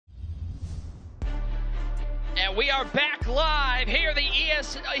And we are back live here on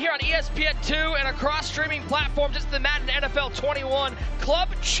ESPN2 and across streaming platforms. It's the Madden NFL 21 Club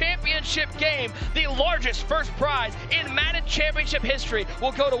Championship game. The largest first prize in Madden Championship history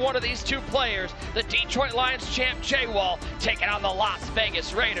will go to one of these two players. The Detroit Lions champ JWALL taking on the Las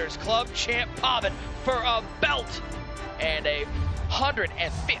Vegas Raiders Club champ Pavan for a belt and a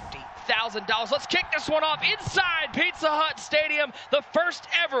 $150,000. Let's kick this one off inside Pizza Hut Stadium. The first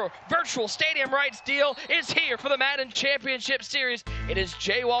ever virtual stadium rights deal is here for the Madden Championship Series. It is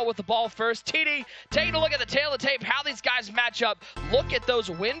JWALL with the ball first. TD, taking a look at the tail of the tape, how these guys match up. Look at those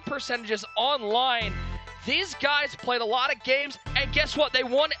win percentages online. These guys played a lot of games, and guess what? They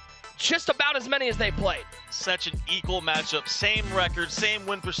won just about as many as they played. Such an equal matchup, same record, same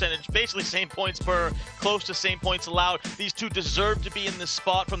win percentage, basically same points per, close to same points allowed. These two deserve to be in this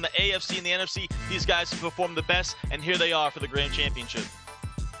spot from the AFC and the NFC. These guys have performed the best, and here they are for the Grand Championship.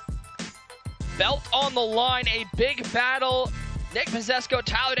 Belt on the line, a big battle. Nick Pizesco,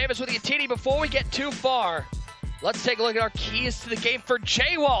 Tyler Davis with you. TD, before we get too far, let's take a look at our keys to the game for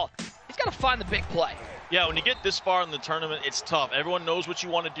JWALL. He's got to find the big play. Yeah, when you get this far in the tournament, it's tough. Everyone knows what you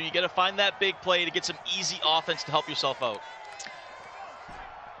want to do. You got to find that big play to get some easy offense to help yourself out.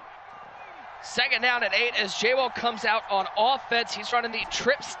 Second down at 8 as JWALL comes out on offense. He's running the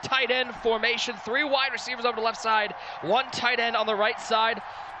trips tight end formation. 3 wide receivers over the left side, 1 tight end on the right side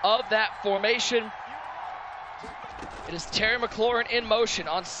of that formation. It is Terry McLaurin in motion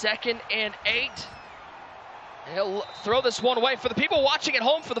on 2nd and 8. He'll throw this one away. For the people watching at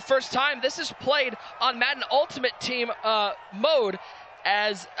home for the first time, this is played on Madden Ultimate Team mode,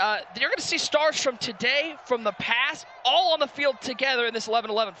 as you're going to see stars from today, from the past, all on the field together in this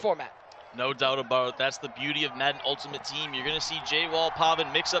 11-11 format. No doubt about it. That's the beauty of Madden Ultimate Team. You're going to see JWALL,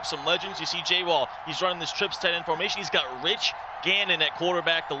 Pavan mix up some legends. You see JWALL, he's running this trips tight end formation. He's got Rich Gannon at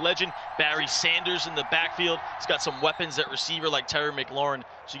quarterback, the legend. Barry Sanders in the backfield. He's got some weapons at receiver like Terry McLaurin.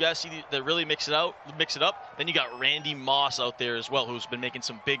 So you guys see they really mix it up. Then you got Randy Moss out there as well, who's been making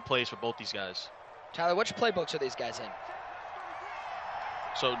some big plays for both these guys. Tyler, which playbooks are these guys in?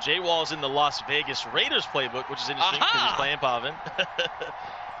 So JWALL's in the Las Vegas Raiders playbook, which is interesting because he's playing Pavan.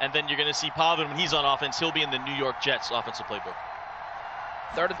 And then you're going to see Pavan, when he's on offense, he'll be in the New York Jets offensive playbook.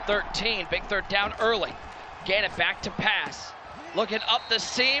 3rd and 13, big third down early. Gannon back to pass. Looking up the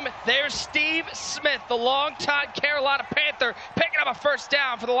seam, there's Steve Smith, the longtime Carolina Panther, picking up a first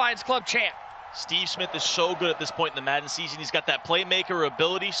down for the Lions Club champ. Steve Smith is so good at this point in the Madden season. He's got that playmaker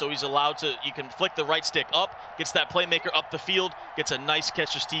ability, so he's allowed to, you can flick the right stick up, gets that playmaker up the field, gets a nice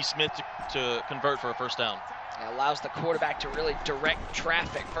catch to Steve Smith to convert for a first down. It allows the quarterback to really direct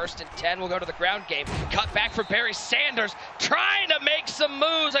traffic. 1st and 10, we'll go to the ground game. Cut back for Barry Sanders, trying to make some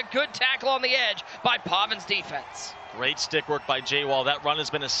moves. A good tackle on the edge by Pavan's defense. Great stick work by JWALL. That run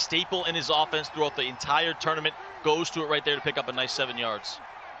has been a staple in his offense throughout the entire tournament. Goes to it right there to pick up a nice 7 yards.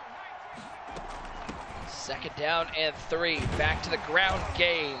 2nd down and 3, back to the ground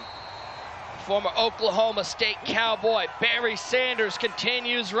game. Former Oklahoma State Cowboy Barry Sanders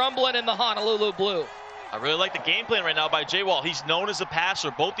continues rumbling in the Honolulu Blue. I really like the game plan right now by JWALL. He's known as a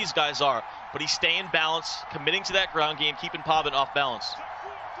passer, both these guys are, but he's staying balanced, committing to that ground game, keeping Pavan off balance.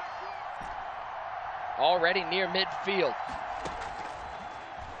 Already near midfield.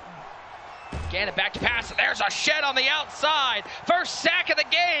 Gannon back to pass, and there's a shed on the outside. First sack of the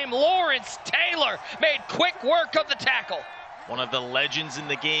game, Lawrence Taylor made quick work of the tackle. One of the legends in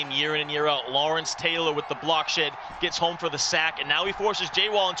the game year in and year out. Lawrence Taylor with the block shed gets home for the sack, and now he forces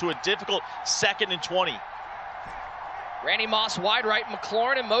JWALL into a difficult 2nd and 20. Randy Moss wide right,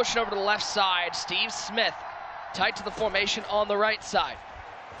 McLaurin in motion over to the left side. Steve Smith tight to the formation on the right side.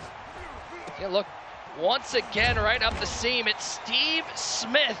 Yeah, look, once again right up the seam, it's Steve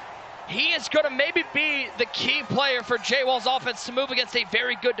Smith. He is going to maybe be the key player for JWALL's offense to move against a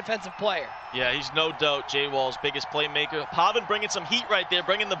very good defensive player. Yeah, he's no doubt JWALL's biggest playmaker. Pavan bringing some heat right there,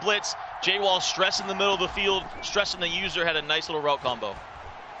 bringing the blitz. JWALL stressing the middle of the field, stressing the user, had a nice little route combo.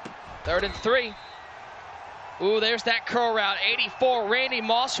 3rd and 3. Ooh, there's that curl route. 84, Randy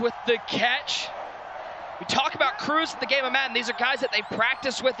Moss with the catch. We talk about crews in the game of Madden. These are guys that they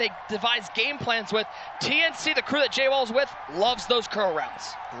practice with, they devise game plans with. TNC, the crew that JWALL's with, loves those curl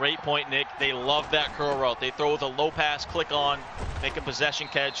routes. Great point, Nick. They love that curl route. They throw with a low pass, click on, make a possession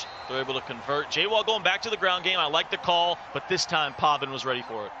catch. They're able to convert. JWALL going back to the ground game. I like the call, but this time Pavan was ready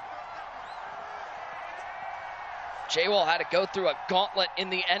for it. JWALL had to go through a gauntlet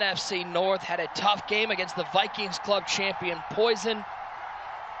in the NFC North, had a tough game against the Vikings Club champion Poison.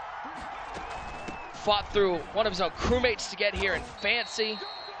 Fought through one of his own crewmates to get here in Fancy,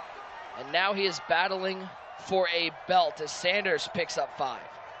 and now he is battling for a belt as Sanders picks up 5.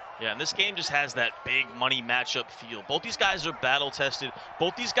 Yeah, and this game just has that big money matchup feel. Both these guys are battle-tested.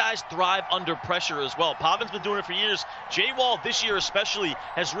 Both these guys thrive under pressure as well. Pavan's been doing it for years. JWALL this year especially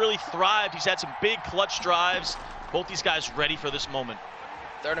has really thrived. He's had some big clutch drives. Both these guys ready for this moment.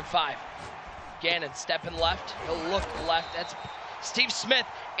 3rd and 5. Gannon stepping left. He'll look left. That's Steve Smith.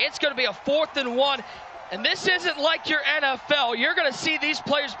 It's going to be a 4th and 1. And this isn't like your NFL. You're going to see these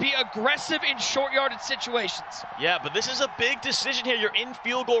players be aggressive in short yardage situations. Yeah, but this is a big decision here. You're in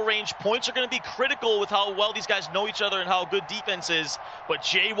field goal range. Points are going to be critical with how well these guys know each other and how good defense is. But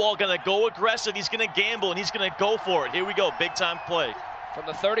JWALL going to go aggressive. He's going to gamble, and he's going to go for it. Here we go. Big-time play. From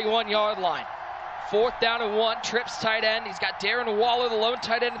the 31-yard line. 4th down and 1. Trips tight end. He's got Darren Waller, the lone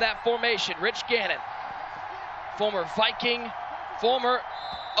tight end of that formation. Rich Gannon, former Viking, former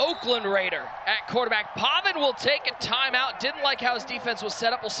Oakland Raider at quarterback. Pavan will take a timeout. Didn't like how his defense was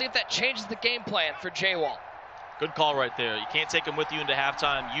set up. We'll see if that changes the game plan for JWALL. Good call right there. You can't take them with you into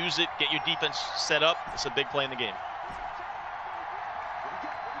halftime. Use it. Get your defense set up. It's a big play in the game.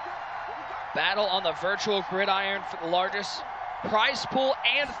 Battle on the virtual gridiron for the largest prize pool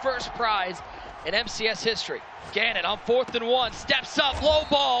and first prize in MCS history. Gannon on 4th and 1, steps up, low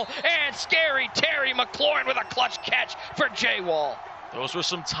ball, and scary Terry McLaurin with a clutch catch for JWALL. Those were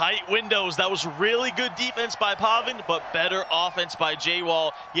some tight windows. That was really good defense by Pavan, but better offense by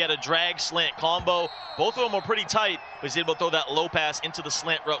JWALL. He had a drag slant combo. Both of them were pretty tight, but he's able to throw that low pass into the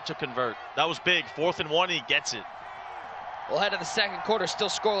slant route to convert. That was big. 4th and 1, and he gets it. We'll head to the 2nd quarter, still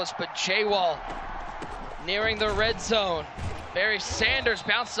scoreless, but JWALL nearing the red zone. Barry Sanders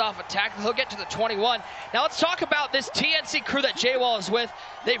bounces off a tackle. He'll get to the 21. Now let's talk about this TNC crew that JWALL is with.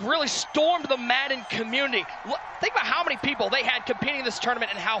 They've really stormed the Madden community. Think about how many people they had competing in this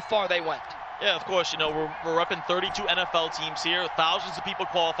tournament and how far they went. Yeah, of course, you know, we're repping 32 NFL teams here. Thousands of people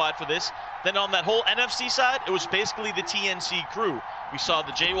qualified for this. Then on that whole NFC side, it was basically the TNC crew. We saw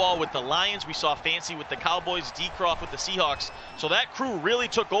the JWALL with the Lions. We saw Fancy with the Cowboys, D-Croft with the Seahawks. So that crew really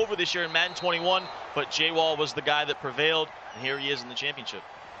took over this year in Madden 21, but JWALL was the guy that prevailed, and here he is in the championship.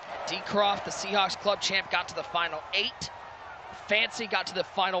 D-Croft, the Seahawks club champ, got to the final 8. Fancy got to the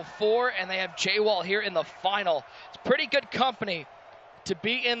final 4, and they have JWALL here in the final. It's pretty good company to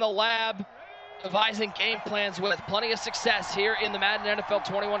be in the lab devising game plans with. Plenty of success here in the Madden NFL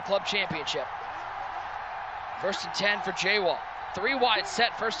 21 Club Championship. 1st and 10 for JWALL. 3 wide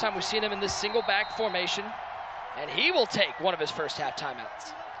set, first time we've seen him in this single back formation, and he will take one of his first half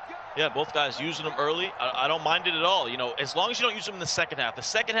timeouts. Yeah, both guys using them early. I don't mind it at all. You know, as long as you don't use them in the second half. The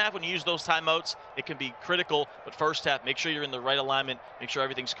second half, when you use those timeouts, it can be critical, but first half, make sure you're in the right alignment, make sure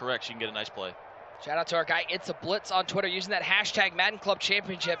everything's correct so you can get a nice play. Shout out to our guy, It's a Blitz on Twitter, using that hashtag Madden Club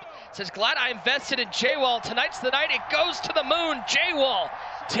Championship. Says, glad I invested in JWALL. Tonight's the night it goes to the moon. JWALL,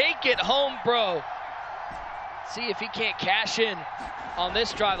 take it home, bro. See if he can't cash in on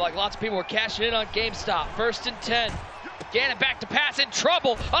this drive like lots of people were cashing in on GameStop. 1st and 10. Gannon back to pass, in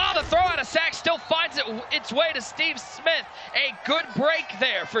trouble. Oh, the throw out of sack still finds its way to Steve Smith. A good break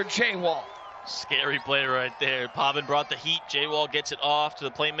there for JWALL. Scary play right there. Pavan brought the heat. JWALL gets it off to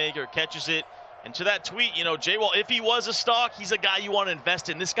the playmaker, catches it. And to that tweet, you know, JWALL, if he was a stock, he's a guy you want to invest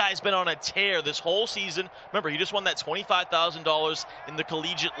in. This guy's been on a tear this whole season. Remember, he just won that $25,000 in the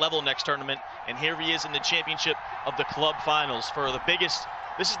collegiate level next tournament. And here he is in the championship of the club finals for the biggest.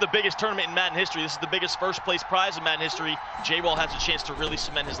 This is the biggest tournament in Madden history. This is the biggest first place prize in Madden history. JWALL has a chance to really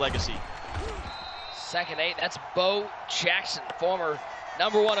cement his legacy. 2nd 8, that's Bo Jackson, former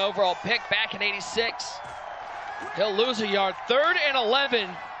 #1 overall pick back in '86. He'll lose a yard. 3rd and 11.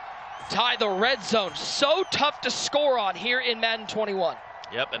 Tie the red zone. So tough to score on here in Madden 21.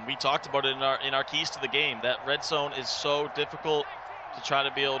 Yep, and we talked about it in our keys to the game. That red zone is so difficult to try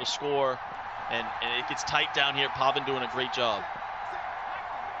to be able to score, and it gets tight down here. Pavan doing a great job.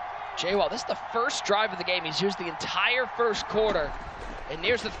 JWALL, this is the first drive of the game. He's used the entire first quarter, and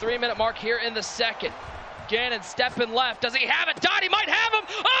nears the 3-minute mark here in the second. Gannon stepping left. Does he have it? Dottie might have him.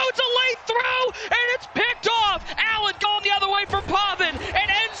 Oh, it's a late throw, and it's picked off. Allen going the other way for Pavan. An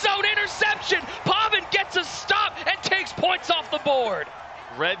end zone interception. Pavan gets a stop and takes points off the board.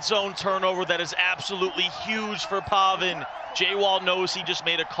 Red zone turnover that is absolutely huge for Pavan. JWALL knows he just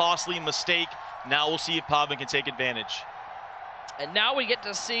made a costly mistake. Now we'll see if Pavan can take advantage. And now we get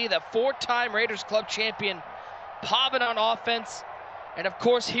to see the 4-time Raiders Club champion, Pavan, on offense. And of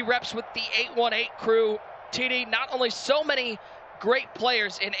course, he reps with the 818 crew. TD, not only so many great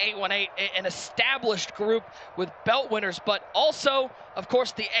players in 818, an established group with belt winners, but also, of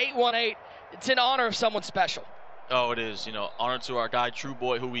course, the 818. It's in honor of someone special. Oh, it is. You know, honor to our guy True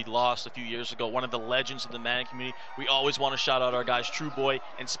Boy, who we lost a few years ago, one of the legends of the Madden community. We always want to shout out our guys True Boy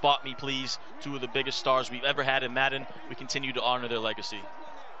and Spot Me Please, 2 of the biggest stars we've ever had in Madden. We continue to honor their legacy.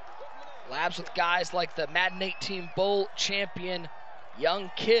 Labs with guys like the Madden 18 Bowl champion,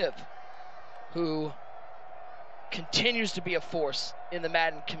 Young Kiv, who continues to be a force in the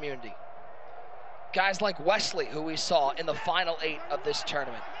Madden community. Guys like Wesley, who we saw in the final 8 of this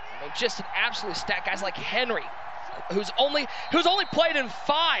tournament. I mean, just an absolute stat. Guys like Henry, who's only played in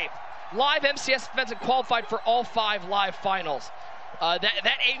 5 live MCS events and qualified for all 5 live finals. That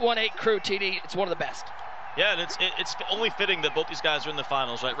 818 crew, TD, it's one of the best. Yeah, and it's only fitting that both these guys are in the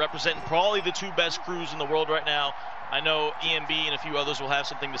finals, right? Representing probably the 2 best crews in the world right now. I know EMB and a few others will have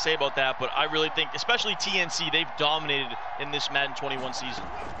something to say about that, but I really think, especially TNC, they've dominated in this Madden 21 season.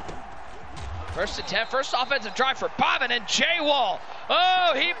 First attempt, first offensive drive for Pavan, and JWALL.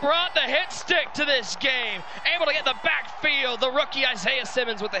 Oh, he brought the hit stick to this game. Able to get the backfield, the rookie Isaiah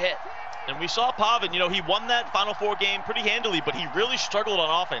Simmons with the hit. And we saw Pavan, you know, he won that Final Four game pretty handily, but he really struggled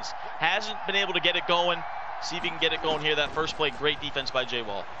on offense. Hasn't been able to get it going. See if he can get it going here. That first play, great defense by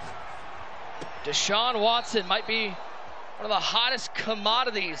JWALL. Deshaun Watson might be one of the hottest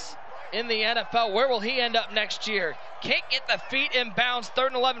commodities in the NFL. Where will he end up next year? Can't get the feet in bounds. 3rd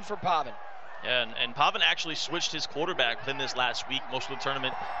and 11 for Pavan. Yeah, and Pavan actually switched his quarterback within this last week. Most of the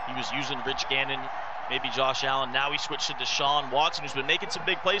tournament, he was using Rich Gannon, maybe Josh Allen. Now he switched to Deshaun Watson, who's been making some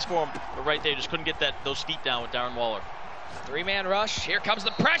big plays for him. But right there, just couldn't get those feet down with Darren Waller. 3-man rush. Here comes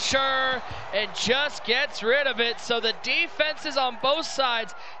the pressure, and just gets rid of it. So the defenses on both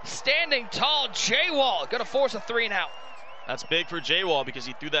sides standing tall. JWALL going to force a 3-and-out. That's big for JWALL because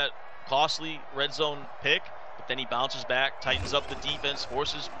he threw that costly red zone pick. But then he bounces back, tightens up the defense,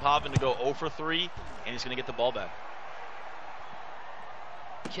 forces Pavan to go 0 for 3, and he's going to get the ball back.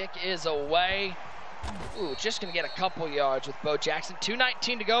 Kick is away. Ooh, just going to get a couple yards with Bo Jackson.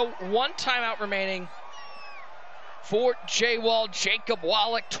 2:19 to go, 1 timeout remaining for JWALL. Jacob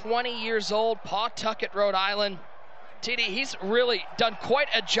Wallach, 20 years old, Pawtucket, Rhode Island. TD, he's really done quite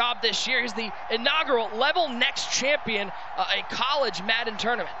a job this year. He's the inaugural Level Next champion, a college Madden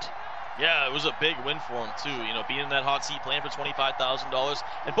tournament. Yeah, it was a big win for him, too. You know, being in that hot seat, playing for $25,000.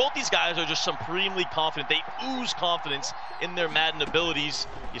 And both these guys are just supremely confident. They ooze confidence in their Madden abilities.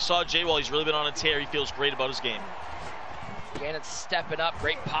 You saw JWALL, he's really been on a tear. He feels great about his game. Gannon stepping up,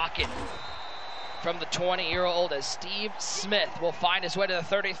 great pocket from the 20-year-old as Steve Smith will find his way to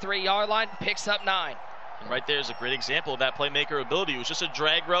the 33-yard line, picks up 9. And right there is a great example of that playmaker ability. It was just a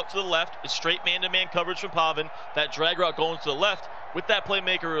drag route to the left. It's straight man-to-man coverage from Pavan. That drag route going to the left. With that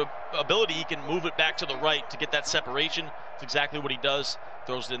playmaker ability, he can move it back to the right to get that separation. That's exactly what he does.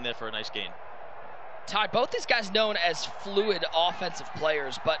 Throws it in there for a nice gain. Ty, both these guys known as fluid offensive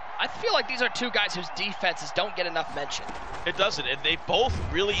players, but I feel like these are 2 guys whose defenses don't get enough mention. It doesn't, and they both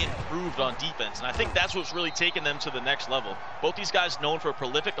really improved on defense, and I think that's what's really taken them to the next level. Both these guys known for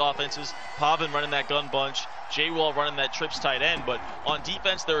prolific offenses, Pavan running that gun bunch, JWALL running that trips tight end, but on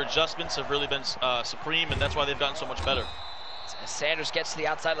defense, their adjustments have really been supreme, and that's why they've gotten so much better. As Sanders gets to the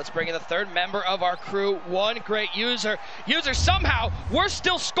outside, let's bring in the 3rd member of our crew, one great user. Somehow, we're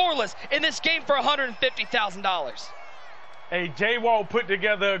still scoreless in this game for $150,000. Hey, JWALL put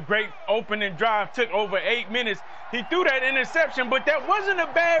together a great opening drive, took over 8 minutes. He threw that interception, but that wasn't a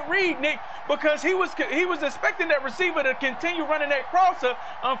bad read, Nick, because he was expecting that receiver to continue running that crosser.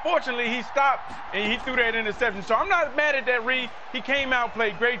 Unfortunately, he stopped and he threw that interception. So I'm not mad at that read. He came out,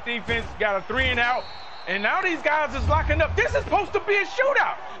 played great defense, got a 3-and-out. And now these guys is locking up. This is supposed to be a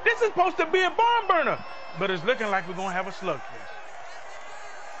shootout. This is supposed to be a barn burner. But it's looking like we're going to have a slugfest.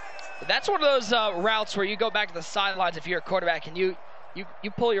 That's one of those routes where you go back to the sidelines if you're a quarterback and you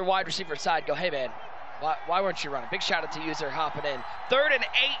pull your wide receiver aside, go, hey, man, why weren't you running? Big shout out to user hopping in. 3rd and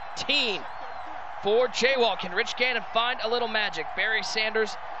 18 for JWALL. Can Rich Gannon find a little magic? Barry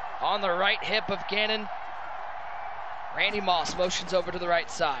Sanders on the right hip of Gannon. Randy Moss motions over to the right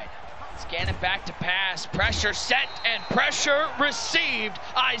side. Gannon back to pass, pressure set and pressure received.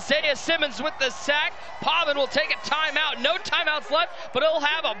 Isaiah Simmons with the sack. Pavan will take a timeout. No timeouts left, but he'll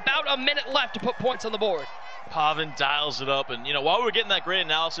have about a minute left to put points on the board. Pavan dials it up, and you know, while we were getting that great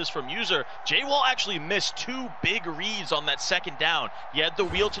analysis from user, JWALL actually missed 2 big reads on that 2nd down. He had the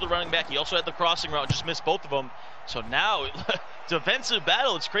wheel to the running back. He also had the crossing route, just missed both of them. So now, defensive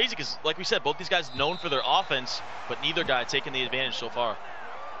battle, it's crazy because, like we said, both these guys known for their offense, but neither guy taking the advantage so far.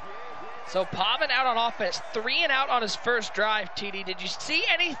 So Pavan out on offense, 3-and-out on his first drive, TD. Did you see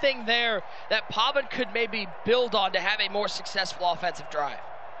anything there that Pavan could maybe build on to have a more successful offensive drive?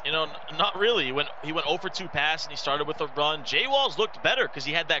 You know, not really. He went 0 for 2 pass, and he started with a run. JWALL's looked better because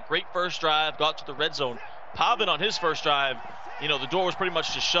he had that great first drive, got to the red zone. Pavan on his first drive, you know, the door was pretty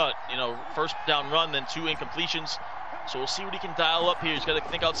much just shut. You know, first down run, then 2 incompletions. So we'll see what he can dial up here. He's got to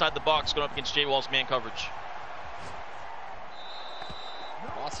think outside the box going up against JWALL's man coverage.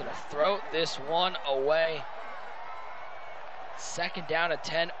 Watson to throw this one away. Second down at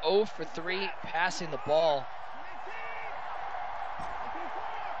 10, 0 for 3 passing the ball.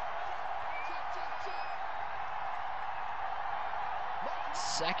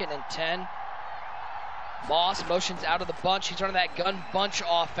 Second and 10. Moss motions out of the bunch. He's running that gun bunch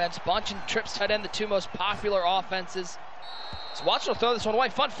offense. Bunch and trips tight end, the two most popular offenses. So Watson will throw this one away.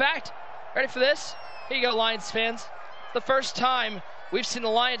 Fun fact, ready for this? Here you go, Lions fans. The first time we've seen the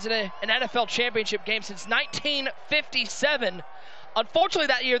Lions in an NFL championship game since 1957. Unfortunately,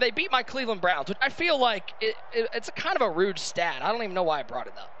 that year they beat my Cleveland Browns, which I feel like it's a kind of a rude stat. I don't even know why I brought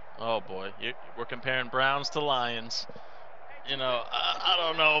it up. Oh boy, we're comparing Browns to Lions. You know, I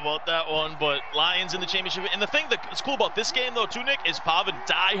don't know about that one, but Lions in the championship. And the thing that's cool about this game, though, too, Nick, is Pavan,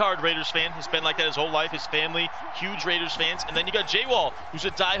 diehard Raiders fan. He's been like that his whole life. His family, huge Raiders fans. And then you got JWALL, who's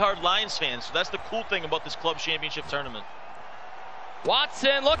a diehard Lions fan. So that's the cool thing about this club championship tournament.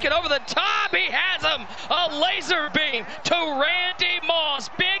 Watson looking over the top. He has him. A laser beam to Randy Moss.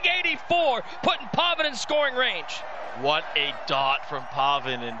 Big 84, putting Pavan in scoring range. What a dot from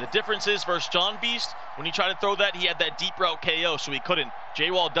Pavan. And the difference is versus John Beast, when he tried to throw that, he had that deep route KO, so he couldn't.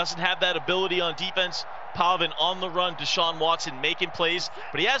 JWALL doesn't have that ability on defense. Pavan on the run, Deshaun Watson making plays,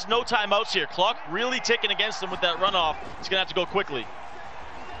 but he has no timeouts here. Clock really ticking against him with that runoff. He's going to have to go quickly.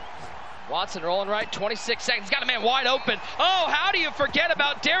 Watson rolling right, 26 seconds. Got a man wide open. Oh, how do you forget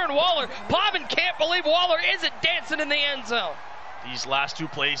about Darren Waller? Pavan can't believe Waller isn't dancing in the end zone. These last two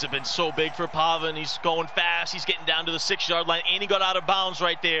plays have been so big for Pavan. He's going fast. He's getting down to the 6-yard line, and he got out of bounds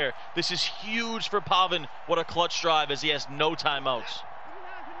right there. This is huge for Pavan. What a clutch drive as he has no timeouts.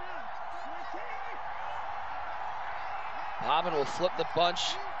 Pavan will flip the bunch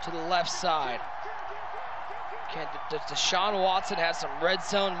to the left side. Deshaun Watson has some red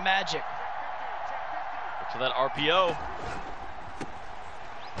zone magic. Look for that RPO.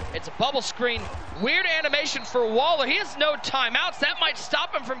 It's a bubble screen. Weird animation for Waller. He has no timeouts. That might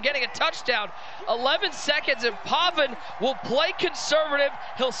stop him from getting a touchdown. 11 seconds, and Pavan will play conservative.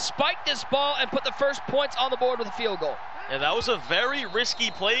 He'll spike this ball and put the first points on the board with a field goal. Yeah, that was a very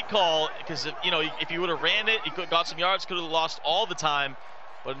risky play call because if he would have ran it, he could have got some yards, could have lost all the time.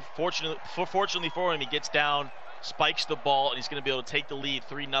 But fortunately for him, he gets down, spikes the ball, and he's going to be able to take the lead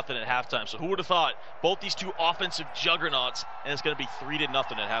 3-0 at halftime. So who would have thought both these two offensive juggernauts, and it's going to be 3-0 at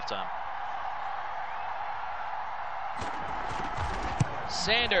halftime.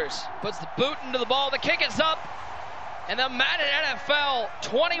 Sanders puts the boot into the ball. The kick is up. And the Madden NFL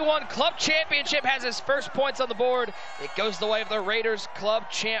 21 Club Championship has his first points on the board. It goes the way of the Raiders Club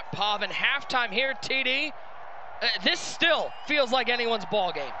champ Pavan. Halftime here, TD. This still feels like anyone's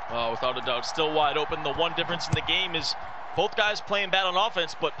ball game. Oh, without a doubt, still wide open. The one difference in the game is both guys playing bad on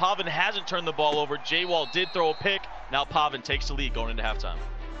offense, but Pavan hasn't turned the ball over. JWALL did throw a pick. Now Pavan takes the lead going into halftime.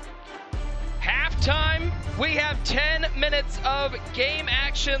 Halftime, we have 10 minutes of game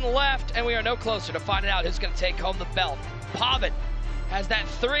action left, and we are no closer to finding out who's going to take home the belt. Pavan has that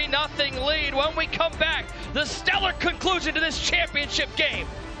 3-0 lead. When we come back, the stellar conclusion to this championship game.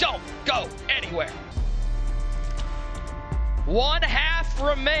 Don't go anywhere. 1 half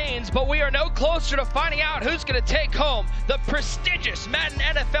remains, but we are no closer to finding out who's going to take home the prestigious Madden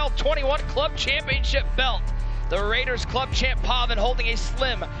NFL 21 Club Championship belt. The Raiders Club champ Pavan holding a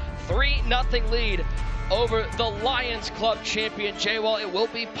slim 3-0 lead over the Lions Club champion JWALL. It will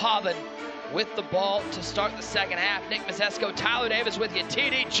be Pavan with the ball to start the second half. Nick Mazesco, Tyler Davis with you.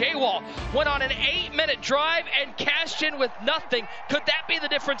 TD, JWALL went on an 8-minute drive and cashed in with nothing. Could that be the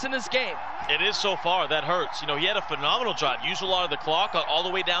difference in this game? It is so far. That hurts. You know, he had a phenomenal drive. Used a lot of the clock, got all the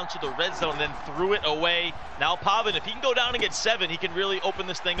way down to the red zone, then threw it away. Now Pavan, if he can go down and get 7, he can really open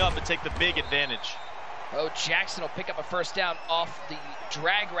this thing up and take the big advantage. Oh, Jackson will pick up a first down off the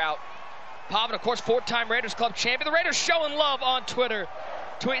drag route. Pavan, of course, 4-time Raiders Club champion. The Raiders showing love on Twitter,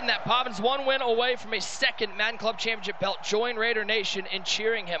 tweeting that Pavan's 1 win away from a second Madden Club Championship belt. Join Raider Nation in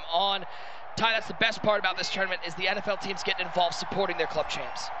cheering him on. Ty, that's the best part about this tournament is the NFL teams getting involved supporting their club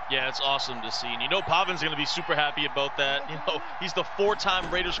champs. Yeah, it's awesome to see. And you know Pavan's going to be super happy about that. You know, he's the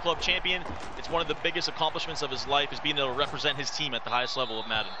 4-time Raiders Club champion. It's one of the biggest accomplishments of his life is being able to represent his team at the highest level of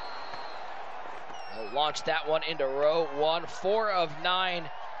Madden. They'll launch that one into row 1, 4 of 9.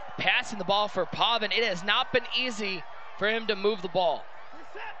 Passing the ball for Pavan. It has not been easy for him to move the ball.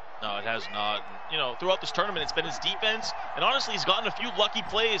 No, it has not. You know, throughout this tournament, it's been his defense. And honestly, he's gotten a few lucky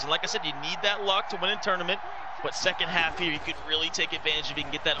plays. And like I said, you need that luck to win a tournament. But second half here, you could really take advantage if he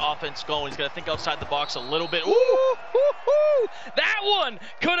can get that offense going. He's got to think outside the box a little bit. Ooh, that one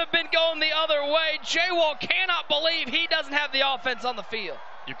could have been going the other way. JWALL cannot believe he doesn't have the offense on the field.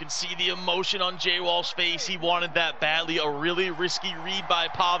 You can see the emotion on JWALL's face. He wanted that badly. A really risky read by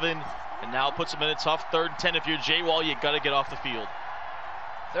Pavan, and now puts him in a tough 3rd and 10. If you're JWALL, you got to get off the field.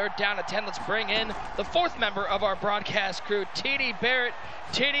 3rd down and 10. Let's bring in the 4th member of our broadcast crew, TD Barrett.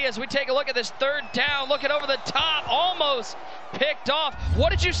 TD, as we take a look at this 3rd down, looking over the top, almost picked off.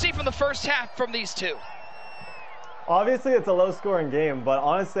 What did you see from the first half from these two? Obviously, it's a low-scoring game, but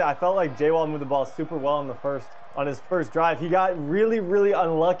honestly, I felt like JWALL moved the ball super well on his first drive. He got really, really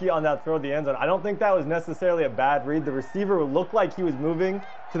unlucky on that throw to the end zone. I don't think that was necessarily a bad read. The receiver looked like he was moving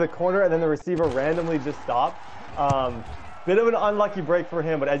to the corner, and then the receiver randomly just stopped. Bit of an unlucky break for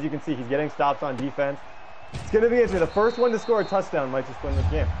him, but as you can see, he's getting stops on defense. It's going to be interesting. The first one to score a touchdown might just win this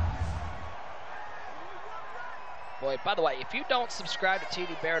game. Boy, by the way, if you don't subscribe to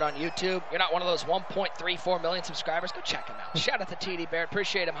TD Barrett on YouTube, you're not one of those 1.34 million subscribers, go check him out. Shout out to TD Barrett.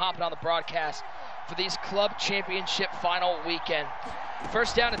 Appreciate him hopping on the broadcast for these club championship final weekend.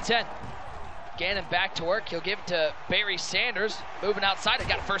 1st down and 10. Gannon back to work. He'll give it to Barry Sanders. Moving outside. He's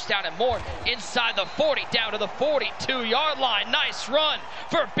got a 1st down and more. Inside the 40, down to the 42-yard line. Nice run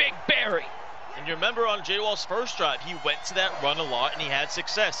for Big Barry. And you remember on JWALL's first drive, he went to that run a lot and he had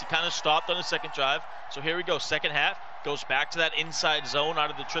success. He kind of stopped on his 2nd drive. So here we go, 2nd half. Goes back to that inside zone out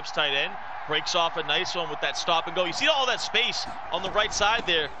of the trips tight end. Breaks off a nice one with that stop and go. You see all that space on the right side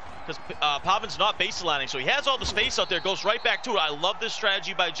there, because Pavan's not baselining, so he has all the space out there, goes right back to it. I love this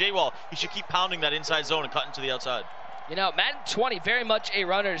strategy by JWALL. He should keep pounding that inside zone and cutting to the outside. You know, Madden 20, very much a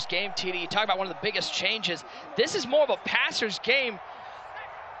runner's game, TD. You talk about one of the biggest changes. This is more of a passer's game.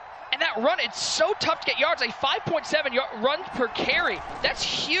 And that run, it's so tough to get yards, a 5.7 run per carry. That's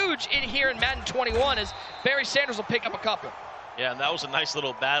huge in here in Madden 21, as Barry Sanders will pick up a couple. Yeah, and that was a nice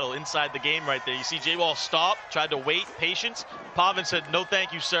little battle inside the game right there. You see JWALL stop, tried to wait, patience. Pavan said, no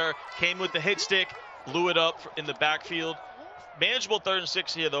thank you, sir. Came with the hit stick, blew it up in the backfield. Manageable 3rd and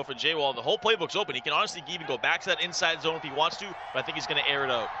 6 here, though, for JWALL. The whole playbook's open. He can honestly even go back to that inside zone if he wants to, but I think he's going to air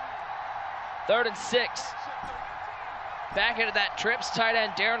it out. 3rd and 6. Back into that trips tight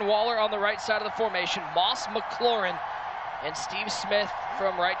end, Darren Waller on the right side of the formation. Moss, McLaurin, and Steve Smith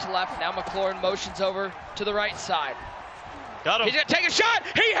from right to left. Now McLaurin motions over to the right side. Got him. He's going to take a shot.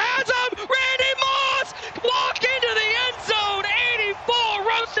 He has him. Randy Moss walk into the end zone.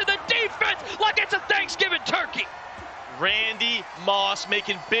 84 roasted the defense like it's a Thanksgiving turkey. Randy Moss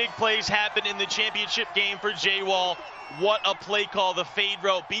making big plays happen in the championship game for JWALL. What a play call. The fade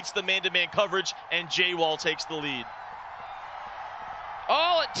route beats the man-to-man coverage, and JWALL takes the lead.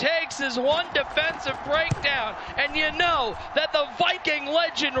 All it takes is one defensive breakdown, and you know that the Viking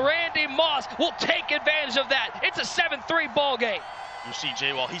legend Randy Moss will take advantage of that. It's a 7-3 ball game. You see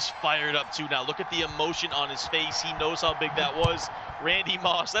JWALL, he's fired up too now. Look at the emotion on his face. He knows how big that was. Randy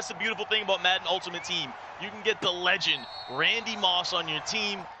Moss, that's the beautiful thing about Madden Ultimate Team. You can get the legend Randy Moss on your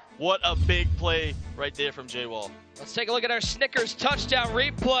team. What a big play right there from JWALL. Let's take a look at our Snickers touchdown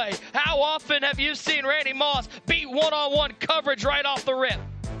replay. How often have you seen Randy Moss beat one-on-one coverage right off the rip?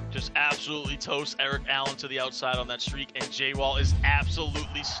 Just absolutely toast Eric Allen to the outside on that streak, and JWALL is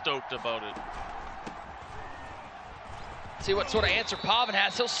absolutely stoked about it. See what sort of answer Pavan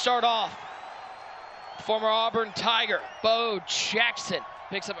has. He'll start off. Former Auburn Tiger, Bo Jackson,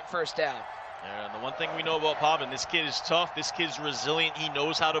 picks up a 1st down. Yeah, and the one thing we know about Pavan, this kid is tough, this kid's resilient, he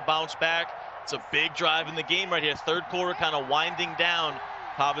knows how to bounce back. It's a big drive in the game right here. 3rd quarter kind of winding down.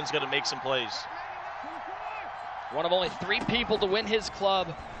 Pavan's got to make some plays. One of only 3 people to win his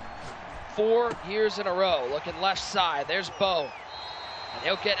club 4 years in a row. Looking left side, there's Bo. And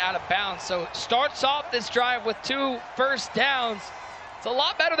he'll get out of bounds. So starts off this drive with 2 first downs. It's a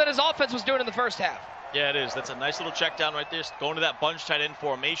lot better than his offense was doing in the first half. Yeah, it is. That's a nice little check down right there. Going to that bunch tight end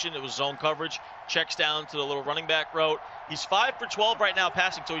formation. It was zone coverage. Checks down to the little running back route. He's 5 for 12 right now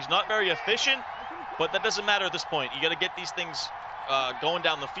passing, so he's not very efficient, but that doesn't matter at this point. You got to get these things going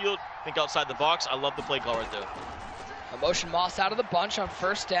down the field, think outside the box. I love the play call right there. A motion Moss out of the bunch on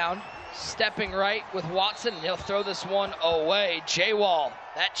 1st down. Stepping right with Watson, and he'll throw this one away. JWALL,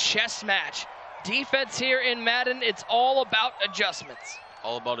 that chess match. Defense here in Madden, it's all about adjustments.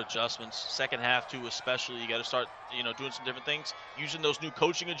 All about adjustments. 2nd half too, especially. You got to start, doing some different things. Using those new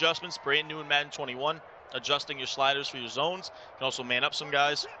coaching adjustments, brand new in Madden 21. Adjusting your sliders for your zones. You can also man up some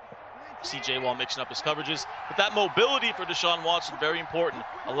guys. See JWALL mixing up his coverages. But that mobility for Deshaun Watson, very important.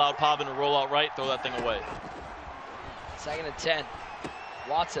 Allowed Pavan to roll out right, throw that thing away. 2nd and 10.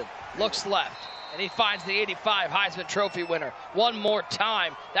 Watson looks left, and he finds the 85 Heisman Trophy winner. One more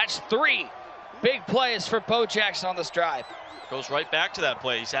time. That's 3 big plays for Bo Jackson on this drive. Goes right back to that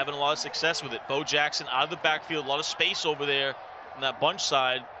play. He's having a lot of success with it. Bo Jackson out of the backfield, a lot of space over there on that bunch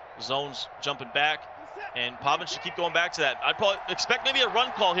side. Zone's jumping back. And Pavan should keep going back to that. I'd probably expect maybe a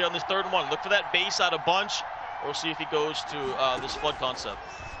run call here on this 3rd and 1. Look for that base out of bunch. We'll see if he goes to this flood concept.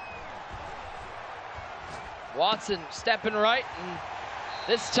 Watson stepping right, and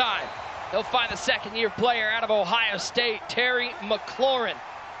this time he'll find the 2nd-year player out of Ohio State, Terry McLaurin.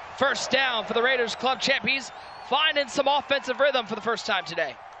 First down for the Raiders club champ. He's finding some offensive rhythm for the first time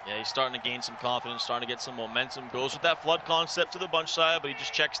today. Yeah, he's starting to gain some confidence, starting to get some momentum. Goes with that flood concept to the bunch side, but he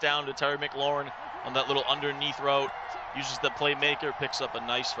just checks down to Terry McLaurin on that little underneath route. Uses the playmaker, picks up a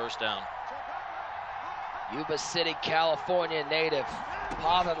nice first down. Yuba City, California native,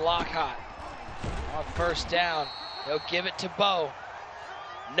 Pavan Lakhat on first down. He'll give it to Bo.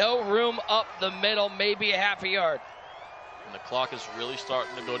 No room up the middle, maybe a half a yard. And the clock is really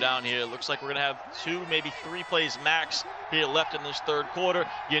starting to go down here. It looks like we're going to have 2, maybe 3 plays max here left in this 3rd quarter.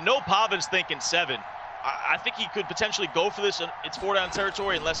 You know Pavan's thinking 7. I think he could potentially go for this. It's 4-down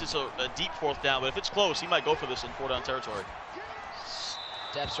territory unless it's a deep 4th down. But if it's close, he might go for this in 4-down territory.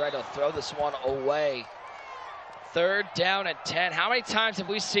 Steps right, he'll throw this one away. 3rd down and 10. How many times have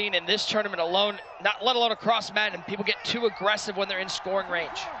we seen in this tournament alone, not let alone across Madden, people get too aggressive when they're in scoring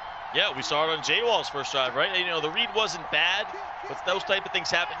range? Yeah, we saw it on JWALL's first drive, right? You know, the read wasn't bad, but those type of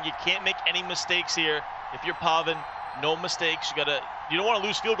things happen. You can't make any mistakes here. If you're Pavan, no mistakes. You don't want to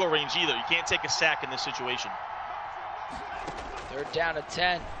lose field goal range either. You can't take a sack in this situation. 3rd down and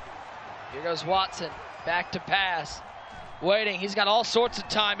 10. Here goes Watson, back to pass. Waiting, he's got all sorts of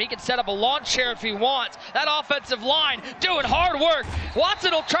time. He can set up a lawn chair if he wants. That offensive line doing hard work.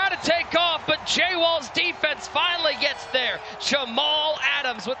 Watson will try to take off, but JWALL's defense finally gets there. Jamal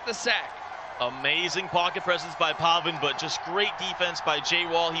Adams with the sack. Amazing pocket presence by Pavan, but just great defense by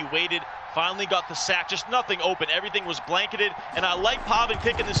JWALL. He waited, finally got the sack. Just nothing open. Everything was blanketed, and I like Pavan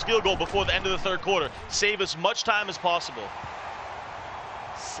kicking this field goal before the end of the 3rd quarter. Save as much time as possible.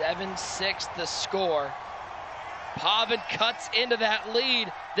 7-6 the score. Pavan cuts into that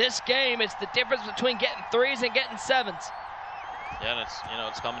lead. This game, it's the difference between getting 3s and getting 7s. Yeah, and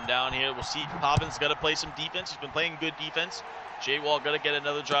it's coming down here. We'll see. Pavan's got to play some defense. He's been playing good defense. JWALL got to get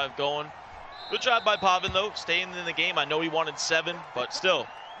another drive going. Good job by Pavan, though, staying in the game. I know he wanted 7, but still,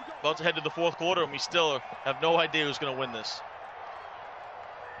 about to head to the 4th quarter, and we still have no idea who's going to win this.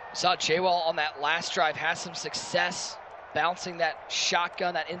 We saw JWALL on that last drive has some success bouncing that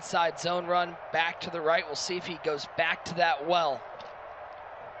shotgun, that inside zone run back to the right. We'll see if he goes back to that well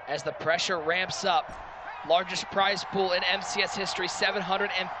as the pressure ramps up. Largest prize pool in MCS history,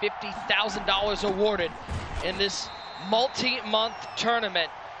 $750,000 awarded in this multi-month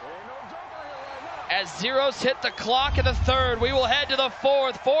tournament. As zeros hit the clock in the 3rd, we will head to the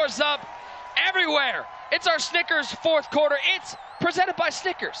 4th. 4's up everywhere. It's our Snickers 4th quarter. It's presented by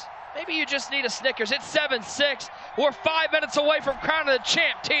Snickers. Maybe you just need a Snickers. It's 7-6. We're 5 minutes away from crowning the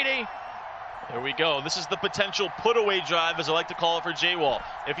champ, TD. There we go. This is the potential put-away drive, as I like to call it, for JWALL.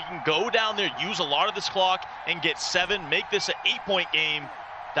 If he can go down there, use a lot of this clock, and get 7, make this an 8-point game,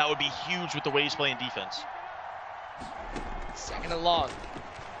 that would be huge with the way he's playing defense. 2nd and long.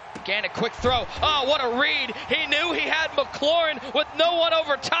 Again, a quick throw. Oh, what a read. He knew he had McLaurin with no one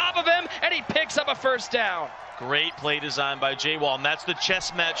over top of him, and he picks up a 1st down. Great play design by JWALL, and that's the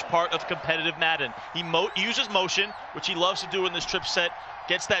chess match part of competitive Madden. He uses motion, which he loves to do in this trip set,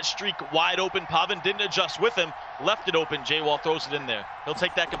 gets that streak wide open. Pavan didn't adjust with him, left it open. JWALL throws it in there. He'll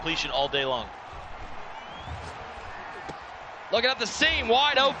take that completion all day long. Looking at the seam,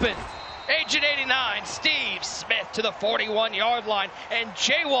 wide open. Agent 89, Steve Smith to the 41-yard line, and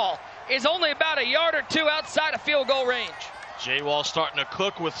JWALL is only about a yard or 2 outside of field goal range. JWALL starting to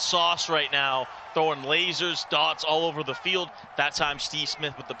cook with sauce right now, throwing lasers, dots all over the field. That time Steve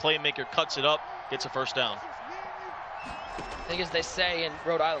Smith with the playmaker cuts it up, gets a 1st down. I think as they say in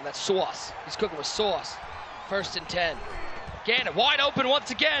Rhode Island, that's sauce. He's cooking with sauce. 1st and 10. Gannon wide open once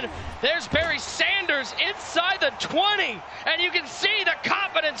again. There's Barry Sanders inside the 20. And you can see the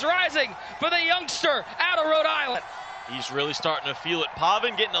confidence rising for the youngster out of Rhode Island. He's really starting to feel it.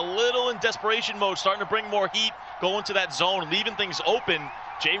 Pavan getting a little in desperation mode, starting to bring more heat, going to that zone, leaving things open.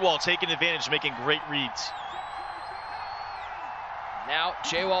 JWALL taking advantage, making great reads. Now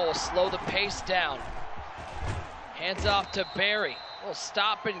JWALL will slow the pace down. Hands off to Barry. We'll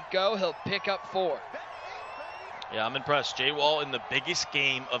stop and go. He'll pick up 4. Yeah, I'm impressed. JWALL in the biggest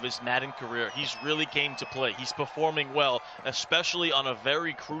game of his Madden career. He's really came to play. He's performing well, especially on a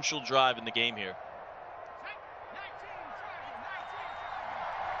very crucial drive in the game here.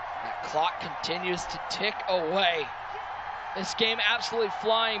 That clock continues to tick away. This game absolutely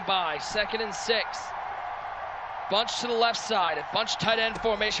flying by. 2nd and 6. Bunch to the left side. A bunch tight end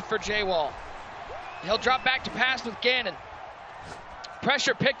formation for JWALL. He'll drop back to pass with Gannon.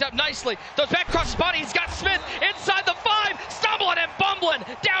 Pressure picked up nicely. Throws back across his body. He's got Smith inside the 5, stumbling and bumbling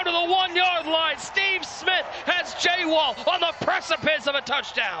down to the 1-yard line. Steve Smith has JWALL on the precipice of a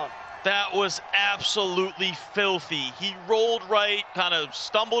touchdown. That was absolutely filthy. He rolled right, kind of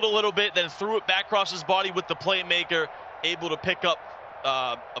stumbled a little bit, then threw it back across his body with the playmaker, able to pick up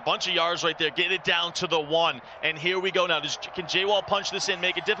a bunch of yards right there, get it down to the 1. And here we go now. Can JWALL punch this in,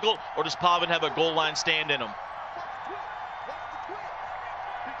 make it difficult, or does Pavan have a goal line stand in him?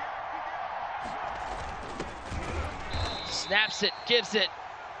 Snaps it, gives it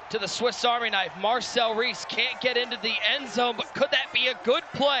to the Swiss Army knife. Marcel Reese can't get into the end zone, but could that be a good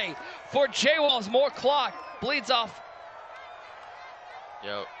play for JWALL as more clock bleeds off?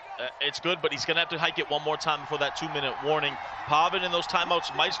 Yo, it's good, but he's going to have to hike it one more time before that 2-minute warning. Pavan and those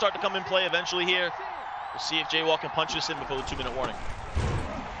timeouts might start to come in play eventually here. We'll see if JWALL can punch this in before the 2-minute warning.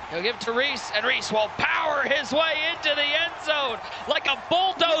 He'll give it to Reese, and Reese will power his way into the end zone like a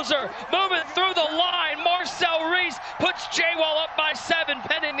bulldozer moving through the line. Marcel Reese puts JWALL up by 7,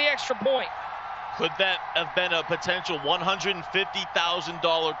 pending the extra point. Could that have been a potential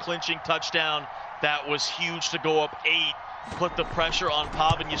 $150,000 clinching touchdown? That was huge to go up 8, put the pressure on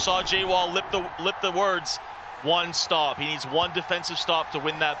Pavan. You saw JWALL lip the words, one stop. He needs one defensive stop to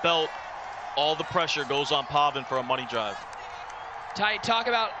win that belt. All the pressure goes on Pavan for a money drive. Ty, talk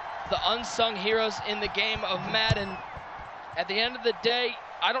about the unsung heroes in the game of Madden. At the end of the day,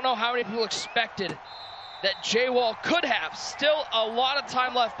 I don't know how many people expected that JWALL could have, still a lot of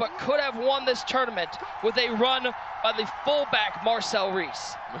time left, but could have won this tournament with a run by the fullback Marcel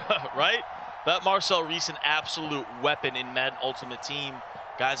Reese. Right? That Marcel Reese, an absolute weapon in Madden Ultimate Team.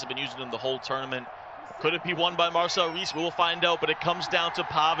 Guys have been using him the whole tournament. Could it be won by Marcel Reese? We'll find out, but it comes down to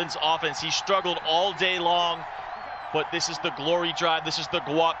Pavan's offense. He struggled all day long, but this is the glory drive. This is the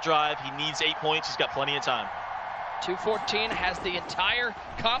GWAP drive. He needs 8 points. He's got plenty of time. 2:14 has the entire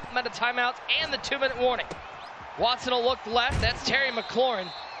complement of timeouts and the 2-minute warning. Watson will look left. That's Terry McLaurin.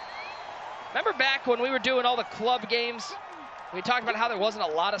 Remember back when we were doing all the club games? We talked about how there wasn't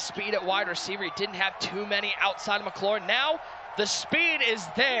a lot of speed at wide receiver. He didn't have too many outside of McLaurin. Now the speed is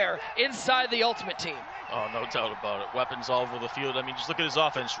there inside the Ultimate Team. Oh, no doubt about it. Weapons all over the field. I mean, just look at his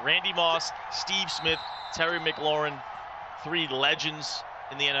offense. Randy Moss, Steve Smith, Terry McLaurin, 3 legends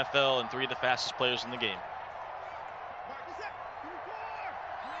in the NFL and 3 of the fastest players in the game.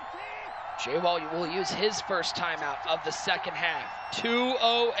 JWALL will use his first timeout of the second half.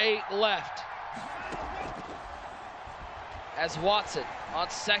 2:08 left. As Watson on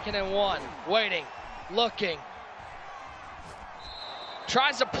 2nd and 1, waiting, looking.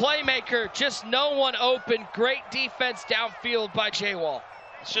 Tries a playmaker, just no one open. Great defense downfield by JWALL.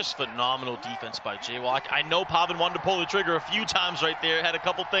 It's just phenomenal defense by JWALL. I know Pavan wanted to pull the trigger a few times right there, had a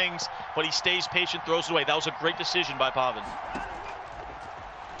couple things, but he stays patient, throws it away. That was a great decision by Pavan.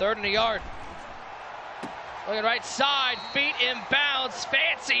 3rd and a yard. Looking right side, feet in bounds,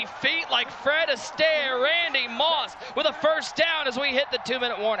 fancy feet like Fred Astaire. Randy Moss with a first down as we hit the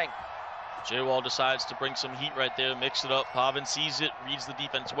 2-minute warning. JWALL decides to bring some heat right there, mix it up. Pavan sees it, reads the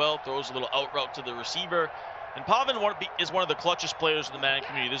defense well, throws a little out route to the receiver. And Pavan is one of the clutchest players in the Madden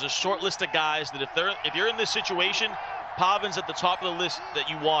community. There's a short list of guys that if you're in this situation, Pavan's at the top of the list that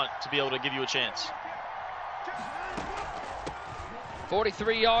you want to be able to give you a chance.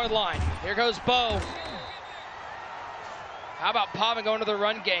 43-yard line. Here goes Bo. How about Pavan going to the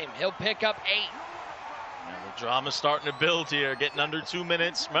run game? He'll pick up 8. And the drama's starting to build here, getting under 2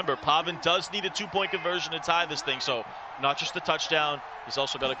 minutes. Remember, Pavan does need a 2-point conversion to tie this thing, so not just the touchdown, he's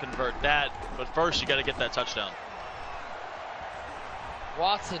also got to convert that. But first, you got to get that touchdown.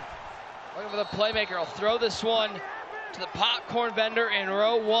 Watson looking for the playmaker. He'll throw this one to the popcorn vendor in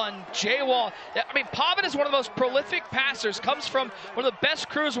row 1. JWALL, I mean, Pavan is one of the most prolific passers, comes from one of the best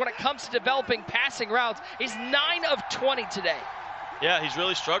crews when it comes to developing passing routes. He's 9 of 20 today. Yeah, he's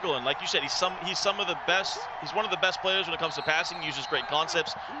really struggling. Like you said, he's some of the best. He's one of the best players when it comes to passing. He uses great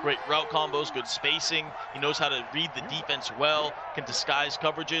concepts, great route combos, good spacing. He knows how to read the defense well, can disguise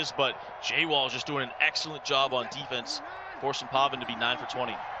coverages. But JWALL is just doing an excellent job on defense, forcing Pavan to be 9 for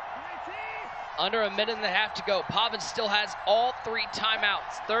 20. Under a minute and a half to go. Pavan still has all 3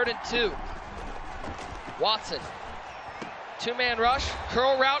 timeouts. 3rd and 2. Watson. 2-man rush,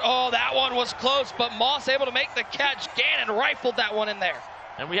 curl route. Oh, that one was close, but Moss able to make the catch. Gannon rifled that one in there.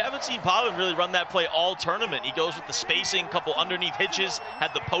 And we haven't seen Pavan really run that play all tournament. He goes with the spacing, couple underneath hitches,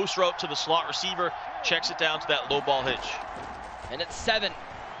 had the post route to the slot receiver, checks it down to that low ball hitch. And it's 7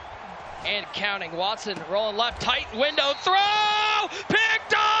 and counting. Watson rolling left, tight window throw,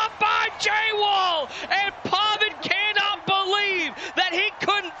 picked off by JWALL, and Pavan cannot believe that he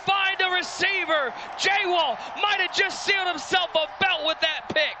couldn't find a receiver over. JWALL might have just sealed himself a belt with that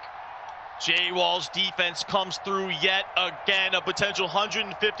pick. JWALL's defense comes through yet again. A potential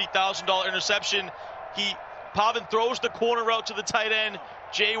 $150,000 interception. Pavan throws the corner route to the tight end.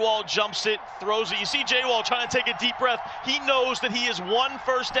 JWALL jumps it, throws it. You see JWALL trying to take a deep breath. He knows that he is one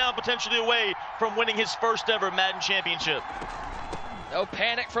first down potentially away from winning his first ever Madden championship. No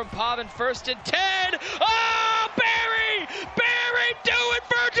panic from Pavan, 1st and 10. Oh, Barry! Barry, do it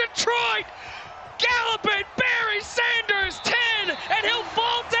for Detroit! Galloping Barry Sanders, 10, and he'll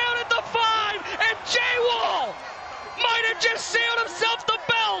fall down at the 5, and JWALL might have just sealed himself the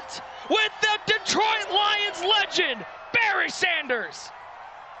belt with the Detroit Lions legend, Barry Sanders.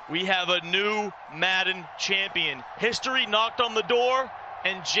 We have a new Madden champion. History knocked on the door,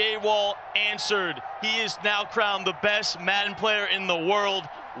 and JWALL answered. He is now crowned the best Madden player in the world.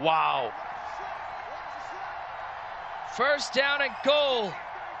 Wow. 1st down and goal.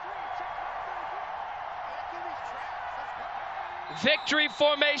 Victory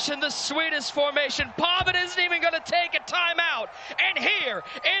formation, the sweetest formation. Pavan isn't even going to take a timeout. And here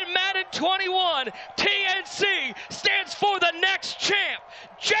in Madden 21, TNC stands for the next champ.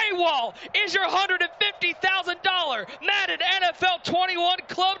 JWALL is your $150,000 Madden NFL 21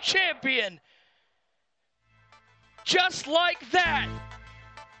 club champion. Just like that.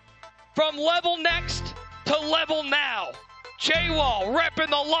 From level next to level now. JWALL repping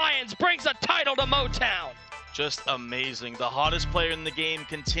the Lions brings a title to Motown. Just amazing. The hottest player in the game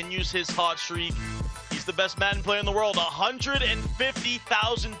continues his hot streak. He's the best Madden player in the world.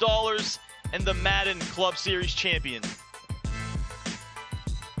 $150,000 and the Madden Club Series champion.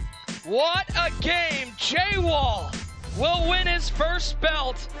 What a game. JWALL will win his first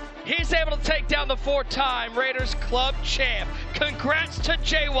belt. He's able to take down the 4-time Raiders Club champ. Congrats to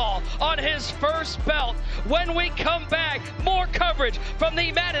JWALL on his first belt. When we come back, more coverage from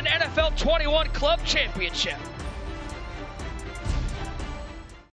the Madden NFL 21 Club Championship.